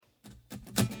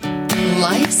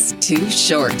Life's too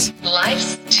short.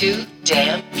 Life's too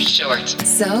damn short.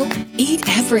 So, eat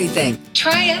everything.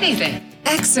 Try anything.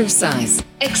 Exercise.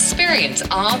 Experience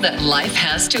all that life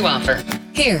has to offer.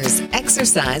 Here's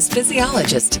exercise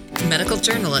physiologist, medical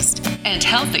journalist, and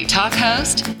healthy talk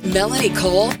host, Melanie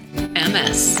Cole,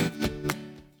 MS.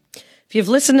 If you've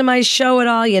listened to my show at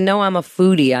all, you know I'm a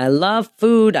foodie. I love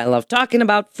food. I love talking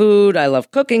about food. I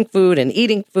love cooking food and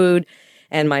eating food.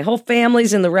 And my whole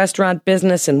family's in the restaurant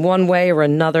business in one way or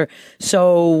another.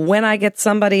 So when I get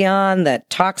somebody on that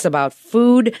talks about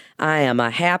food, I am a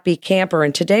happy camper.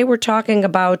 And today we're talking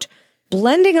about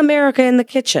blending America in the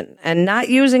kitchen and not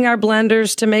using our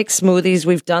blenders to make smoothies.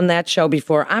 We've done that show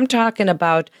before. I'm talking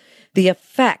about the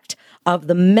effect of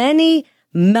the many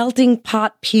melting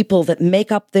pot people that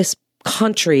make up this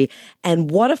country and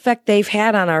what effect they've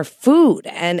had on our food.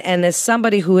 And as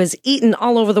somebody who has eaten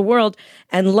all over the world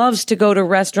and loves to go to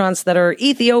restaurants that are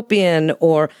Ethiopian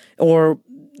or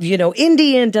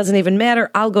Indian, doesn't even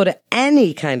matter. I'll go to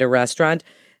any kind of restaurant.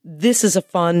 This is a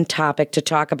fun topic to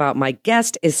talk about. My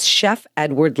guest is Chef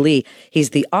Edward Lee. He's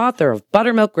the author of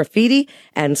Buttermilk Graffiti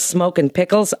and Smokin'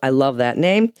 Pickles. I love that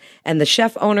name. And the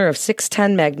chef owner of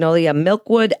 610 Magnolia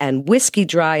Milkwood and Whiskey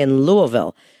Dry in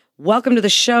Louisville. Welcome to the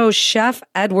show, Chef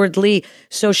Edward Lee.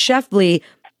 So, Chef Lee,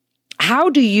 how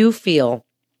do you feel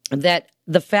that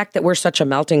the fact that we're such a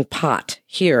melting pot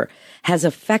here has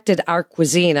affected our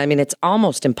cuisine? I mean, it's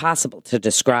almost impossible to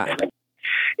describe.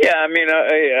 Yeah, I mean,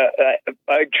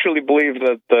 I truly believe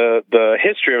that the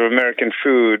history of American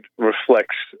food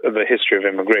reflects the history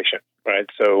of immigration, right?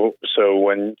 So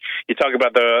when you talk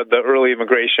about the early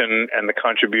immigration and the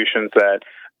contributions that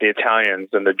the Italians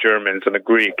and the Germans and the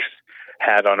Greeks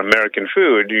had on American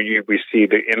food, we see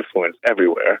the influence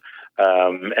everywhere.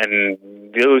 And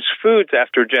those foods,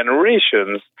 after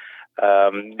generations,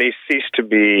 they cease to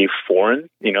be foreign.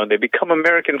 They become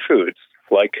American foods,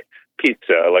 like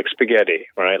pizza, like spaghetti,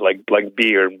 right? Like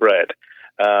beer and bread.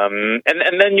 And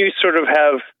then you sort of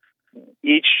have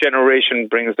each generation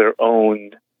brings their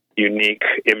own unique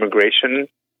immigration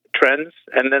trends,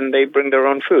 and then they bring their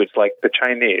own foods, like the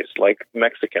Chinese, like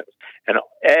Mexicans. And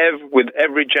with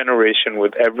every generation,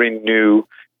 with every new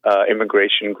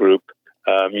immigration group,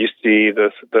 you see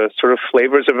the sort of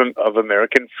flavors of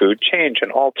American food change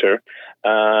and alter.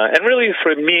 And really,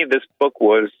 for me, this book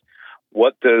was,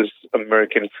 what does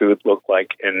American food look like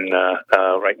in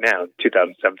right now,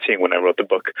 2017, when I wrote the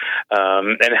book,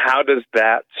 and how is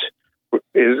that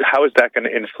going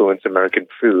to influence American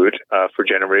food for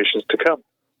generations to come?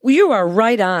 Well, you are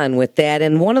right on with that.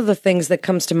 And one of the things that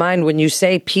comes to mind when you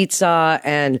say pizza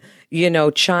and,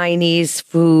 Chinese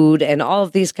food and all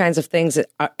of these kinds of things,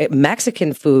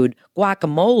 Mexican food,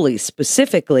 guacamole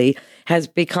specifically, has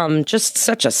become just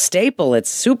such a staple.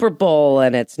 It's Super Bowl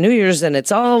and it's New Year's and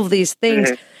it's all of these things.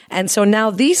 Mm-hmm. And so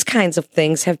now these kinds of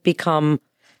things have become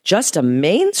just a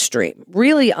mainstream,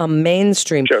 really a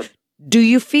mainstream. Sure. Do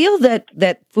you feel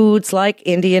that foods like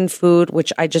Indian food,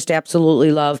 which I just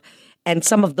absolutely love, and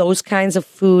some of those kinds of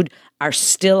food are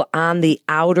still on the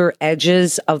outer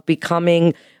edges of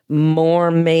becoming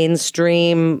more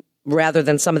mainstream rather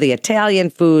than some of the Italian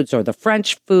foods or the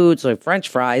French foods or French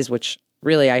fries, which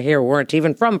really I hear weren't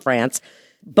even from France?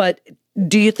 But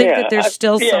do you think that there's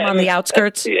still some on the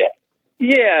outskirts?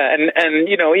 Yeah, and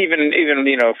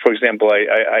even for example,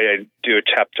 I do a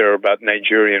chapter about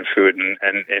Nigerian food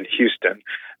in Houston,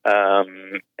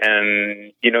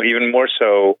 and even more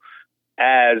so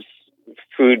as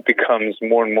food becomes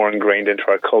more and more ingrained into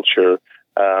our culture,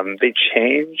 they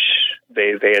change,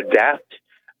 they adapt,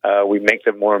 we make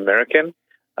them more American,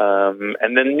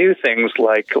 and then new things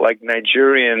like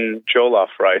Nigerian jollof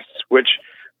rice, which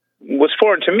was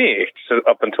foreign to me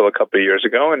up until a couple of years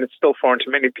ago, and it's still foreign to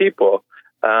many people,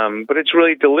 but it's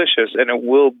really delicious, and it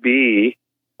will be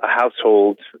a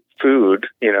household food,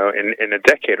 in a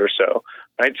decade or so,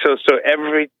 right? So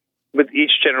with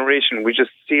each generation, we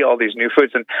just see all these new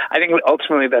foods. And I think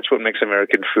ultimately that's what makes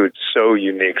American food so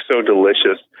unique, so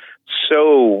delicious,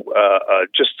 so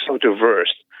just so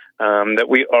diverse, that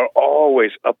we are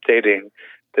always updating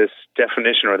this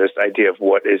definition or this idea of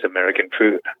what is American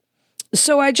food.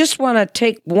 So I just want to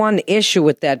take one issue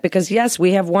with that, because yes,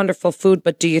 we have wonderful food,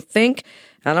 but do you think,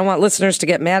 I don't want listeners to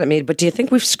get mad at me, but do you think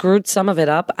we've screwed some of it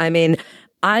up? I mean,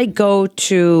 I go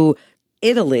to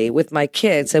Italy with my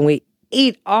kids and we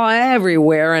eat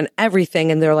everywhere and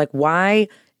everything, and they're like, why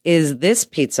is this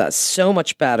pizza so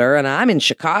much better? And I'm in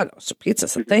Chicago, so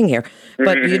pizza's a thing here.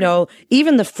 But,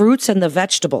 even the fruits and the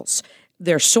vegetables,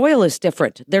 their soil is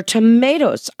different. Their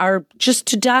tomatoes are just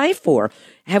to die for.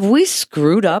 Have we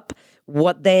screwed up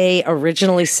what they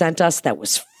originally sent us that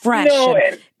was fresh? No,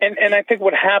 and I think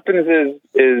what happens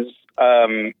is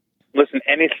Listen,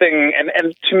 anything,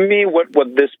 and to me, what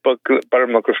this book,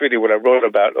 Buttermilk Graffiti, what I wrote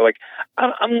about, like,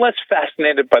 I'm less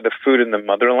fascinated by the food in the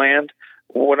motherland.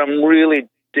 What I'm really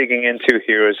digging into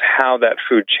here is how that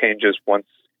food changes once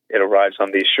it arrives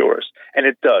on these shores. And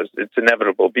it does. It's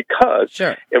inevitable because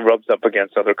it rubs up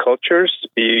against other cultures.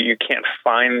 You can't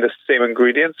find the same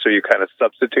ingredients, so you kind of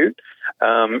substitute.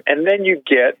 And then you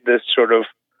get this sort of,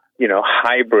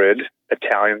 hybrid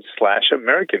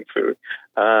Italian/American food,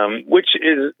 which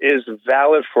is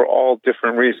valid for all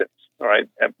different reasons. All right.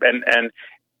 And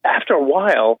after a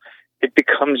while, it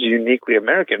becomes uniquely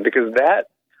American because that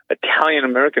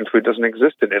Italian-American food doesn't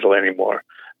exist in Italy anymore,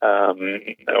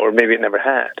 or maybe it never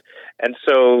had. And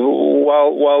so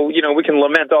while we can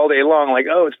lament all day long, like,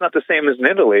 oh, it's not the same as in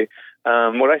Italy,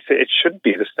 what I say, it should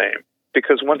be the same.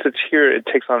 Because once it's here, it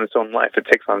takes on its own life. It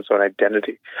takes on its own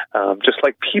identity. Just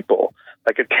like people,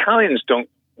 like Italians don't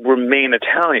remain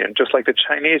Italian, just like the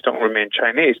Chinese don't remain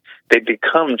Chinese. They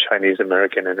become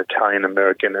Chinese-American and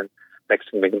Italian-American and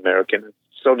Mexican-American.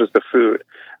 So does the food.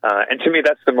 And to me,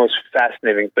 that's the most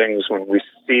fascinating things when we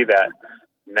see that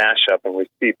mashup and we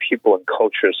see people and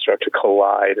cultures start to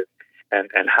collide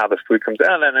and how the food comes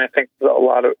out. And I think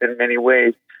in many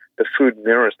ways, the food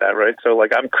mirrors that, right? So,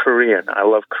 like, I'm Korean. I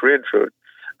love Korean food.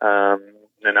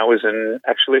 And I was in,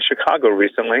 actually, Chicago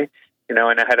recently, and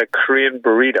I had a Korean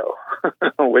burrito,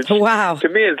 which to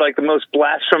me is like the most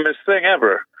blasphemous thing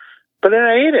ever. But then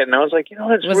I ate it, and I was like, it's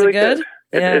was really it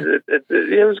good.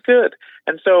 It was good.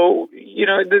 And so,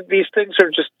 these things are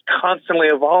just constantly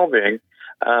evolving.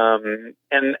 And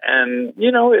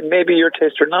it may be your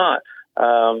taste or not.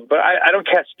 But I don't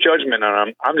cast judgment on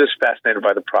them. I'm just fascinated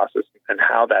by the process and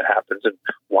how that happens and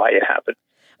why it happens.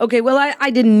 Okay, well, I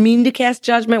didn't mean to cast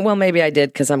judgment. Well, maybe I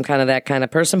did because I'm kind of that kind of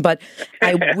person. But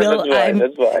I will.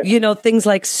 That's why. Things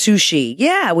like sushi.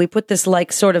 Yeah, we put this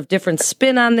like sort of different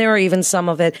spin on there. Even some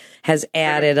of it has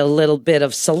added a little bit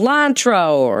of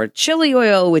cilantro or chili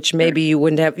oil, which maybe you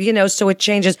wouldn't have. So it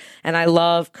changes. And I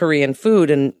love Korean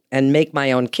food and make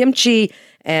my own kimchi.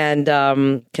 And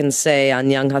can say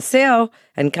annyeonghaseyo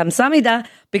and kamsamida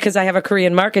because I have a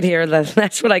Korean market here.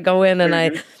 That's what I go in and I,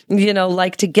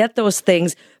 like to get those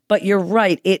things. But you're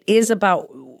right. It is about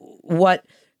what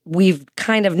we've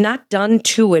kind of not done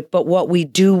to it, but what we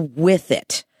do with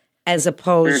it as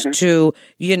opposed to,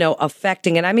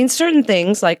 affecting it. I mean, certain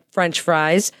things like French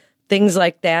fries, things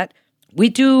like that, we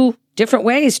do different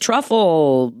ways.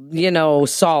 Truffle,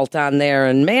 salt on there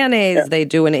and mayonnaise they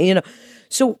do. And,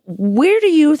 so where do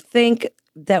you think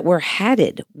that we're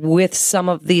headed with some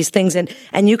of these things? And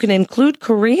you can include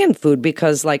Korean food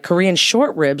because like Korean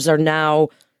short ribs are now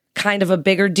kind of a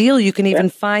bigger deal. You can even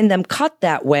find them cut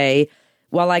that way.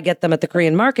 While I get them at the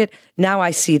Korean market, now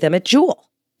I see them at Jewel.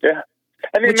 Yeah.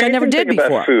 Which I never did before.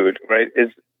 About food, right,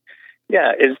 is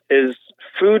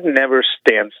food never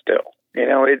stands still.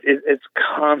 It's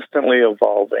constantly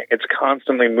evolving. It's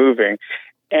constantly moving.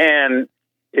 And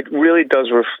it really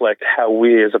does reflect how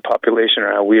we as a population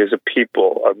or how we as a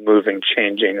people are moving,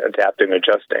 changing, adapting,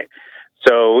 adjusting.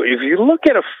 So if you look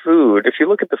at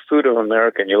the food of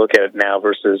America and you look at it now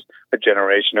versus a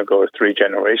generation ago or 3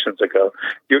 generations ago,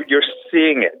 you're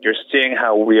seeing it. You're seeing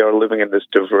how we are living in this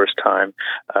diverse time.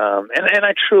 And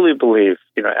I truly believe,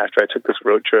 after I took this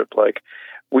road trip, like,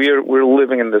 we're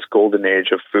living in this golden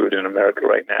age of food in America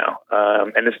right now.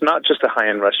 And it's not just the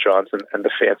high-end restaurants and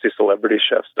the fancy celebrity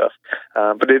chef stuff,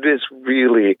 but it is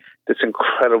really this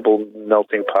incredible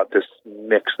melting pot, this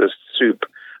mix, this soup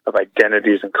of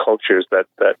identities and cultures that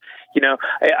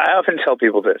I often tell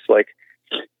people this, like,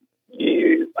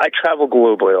 I travel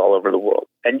globally all over the world,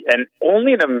 and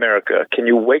only in America can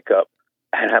you wake up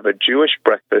and have a Jewish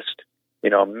breakfast,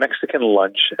 a Mexican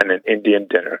lunch, and an Indian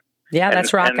dinner. Yeah,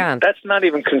 that's rock on. That's not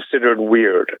even considered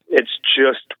weird. It's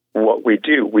just what we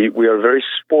do. We are very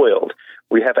spoiled.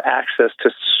 We have access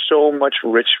to so much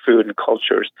rich food and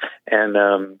cultures, and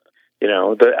the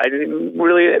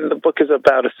book is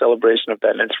about a celebration of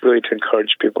that, and it's really to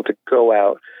encourage people to go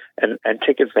out and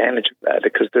take advantage of that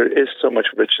because there is so much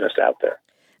richness out there.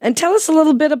 And tell us a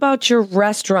little bit about your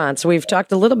restaurants. We've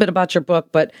talked a little bit about your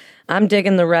book, but I'm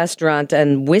digging the restaurant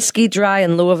and Whiskey Dry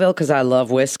in Louisville because I love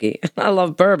whiskey. I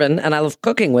love bourbon, and I love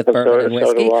cooking with bourbon and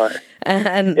whiskey. So do I.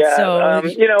 And tell us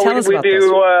about this.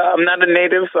 I'm not a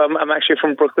native. I'm actually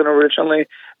from Brooklyn originally,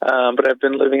 but I've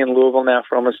been living in Louisville now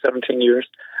for almost 17 years.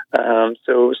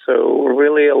 So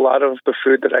really a lot of the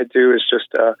food that I do is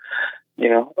just a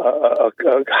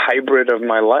hybrid of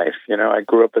my life. I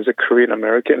grew up as a Korean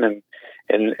American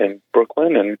in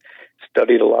Brooklyn and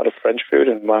studied a lot of French food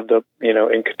and wound up,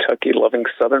 in Kentucky loving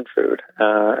Southern food.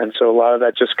 And so a lot of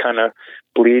that just kind of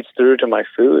bleeds through to my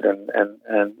food. And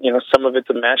some of it's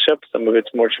a mashup, some of it's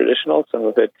more traditional, some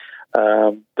of it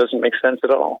doesn't make sense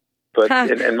at all. But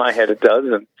in my head, it does.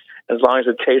 And as long as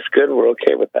it tastes good, we're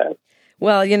okay with that.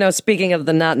 Well, speaking of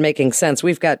the not making sense,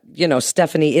 we've got,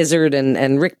 Stephanie Izzard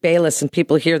and Rick Bayless and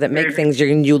people here that make things,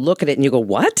 you look at it and you go,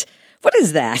 what? What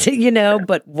is that?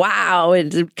 But wow,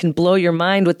 it can blow your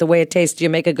mind with the way it tastes. Do you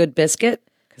make a good biscuit?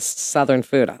 Because Southern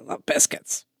food, I love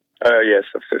biscuits. Yes,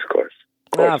 of course.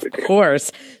 Of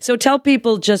course. So tell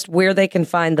people just where they can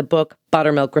find the book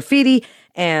Buttermilk Graffiti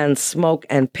and Smoke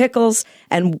and Pickles,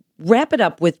 and wrap it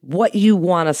up with what you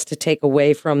want us to take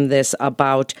away from this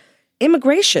about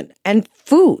immigration and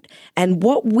food and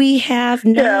what we have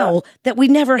now that we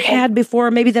never had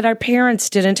before, maybe that our parents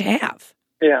didn't have.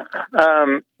 Yeah.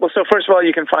 Well, so first of all,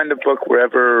 you can find the book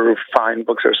wherever fine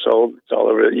books are sold. It's all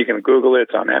over. You can Google it.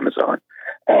 It's on Amazon.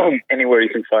 Anywhere you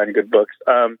can find good books.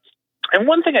 And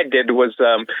one thing I did was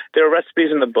there are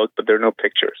recipes in the book, but there are no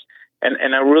pictures.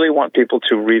 And I really want people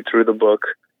to read through the book,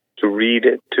 to read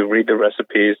it, to read the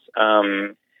recipes.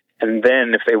 And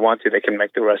then if they want to, they can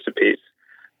make the recipes.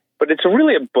 But it's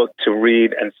really a book to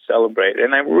read and celebrate.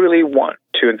 And I really want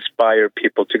to inspire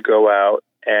people to go out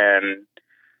and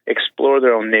explore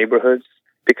their own neighborhoods.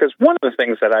 Because one of the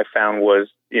things that I found was,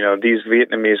 these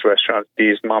Vietnamese restaurants,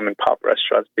 these mom and pop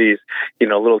restaurants, these,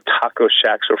 little taco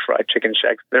shacks or fried chicken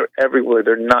shacks, they're everywhere.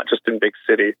 They're not just in big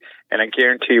cities. And I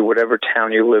guarantee you, whatever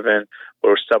town you live in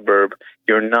or suburb,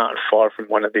 you're not far from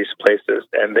one of these places.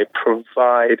 And they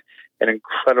provide an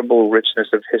incredible richness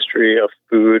of history, of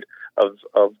food,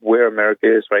 of where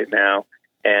America is right now.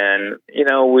 And,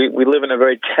 we live in a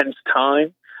very tense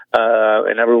time.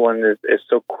 And everyone is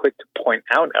so quick to point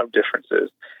out our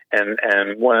differences.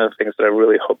 And one of the things that I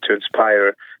really hope to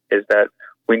inspire is that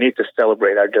we need to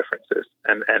celebrate our differences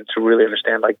and to really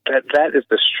understand that is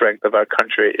the strength of our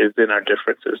country, is in our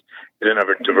differences, is in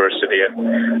our diversity.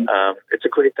 And it's a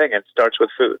great thing. It starts with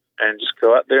food. And just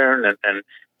go out there and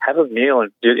have a meal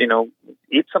and,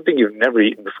 eat something you've never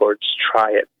eaten before. Just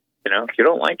try it. If you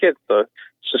don't like it,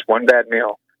 it's just one bad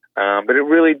meal. But it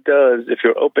really does, if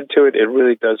you're open to it, it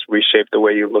really does reshape the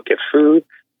way you look at food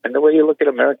and the way you look at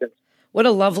Americans. What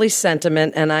a lovely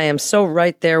sentiment, and I am so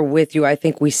right there with you. I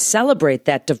think we celebrate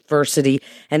that diversity,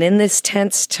 and in this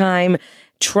tense time,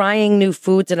 trying new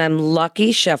foods, and I'm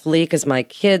lucky, Chef Lee, because my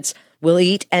kids will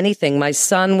eat anything. My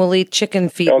son will eat chicken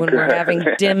feet when we're having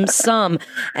dim sum.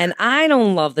 And I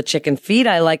don't love the chicken feet.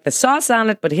 I like the sauce on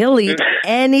it, but he'll eat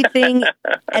anything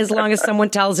as long as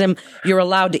someone tells him you're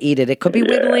allowed to eat it. It could be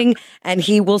wiggling and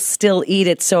he will still eat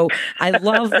it. So I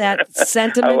love that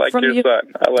sentiment from you.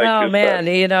 Oh man,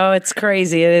 it's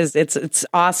crazy. It is. It's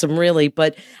awesome, really.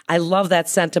 But I love that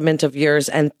sentiment of yours.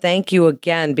 And thank you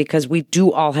again, because we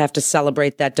do all have to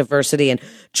celebrate that diversity and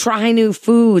try new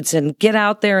foods and get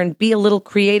out there and be a little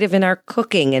creative in our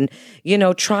cooking and,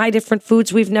 try different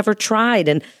foods we've never tried.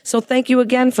 And so thank you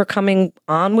again for coming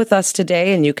on with us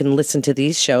today. And you can listen to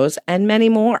these shows and many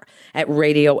more at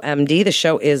Radio MD. The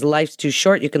show is Life's Too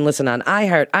Short. You can listen on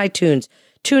iHeart, iTunes,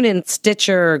 TuneIn,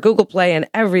 Stitcher, Google Play, and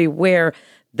everywhere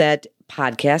that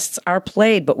podcasts are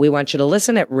played. But we want you to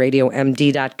listen at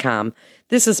radiomd.com.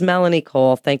 This is Melanie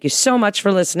Cole. Thank you so much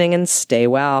for listening, and stay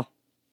well.